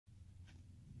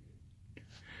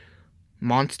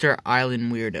Monster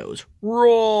Island Weirdos.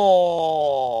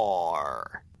 Roar!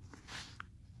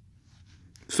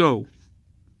 So,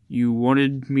 you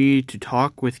wanted me to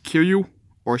talk with Kiryu?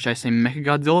 Or should I say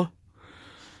Mechagodzilla?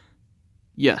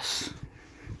 Yes.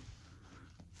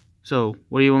 So,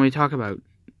 what do you want me to talk about?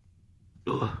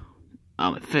 Ugh.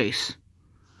 Oh, my face.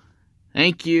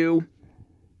 Thank you.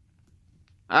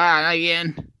 Not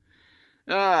again.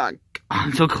 I'm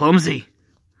so clumsy.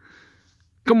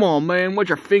 Come on, man. What's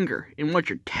your finger? And what's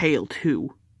your tail,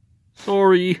 too?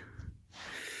 Sorry.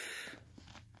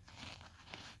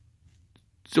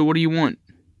 So what do you want?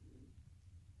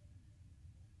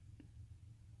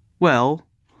 Well,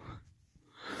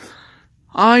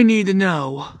 I need to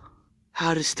know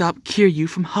how to stop Kiryu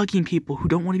from hugging people who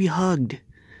don't want to be hugged.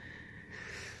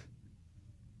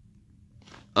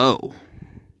 Oh.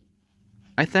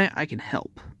 I think I can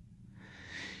help.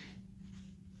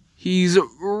 He's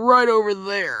right over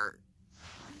there.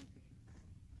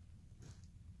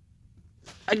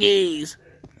 Aggies.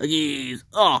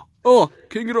 Oh,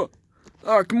 can't get off.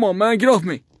 Come on, man, get off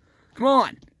me. Come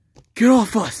on. Get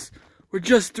off us. We're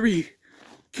just three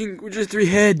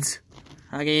heads.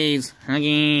 Huggies.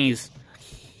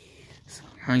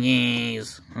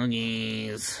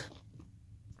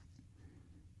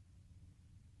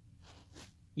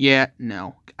 Yeah,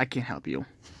 no, I can't help you.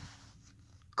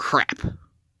 Crap.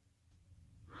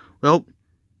 Well,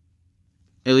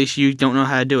 at least you don't know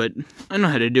how to do it. I know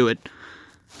how to do it.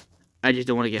 I just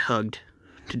don't want to get hugged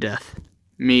to death.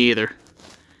 Me either.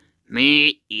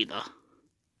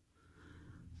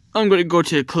 I'm gonna go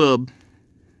to the club.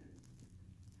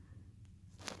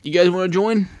 You guys want to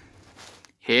join?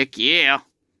 Heck yeah.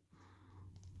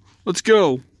 Let's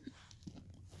go.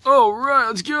 Alright,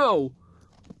 let's go.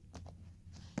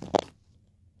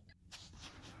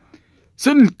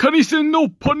 Sen kanisen no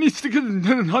ponistiken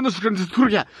hanuskran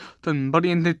turya. Then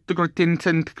body and the gortin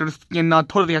sen na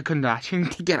toria kunda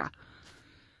together.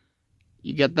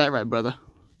 You get that right, brother.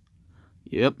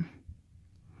 Yep.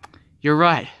 You're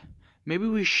right. Maybe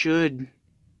we should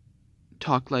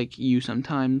talk like you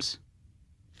sometimes.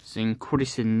 Sing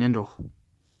Kurisen Nendo.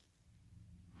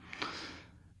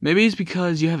 Maybe it's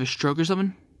because you have a stroke or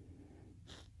something?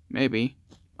 Maybe.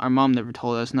 Our mom never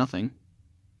told us nothing.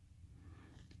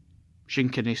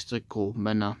 Shinkanistical,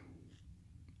 but no.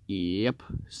 Yep.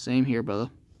 Same here, brother.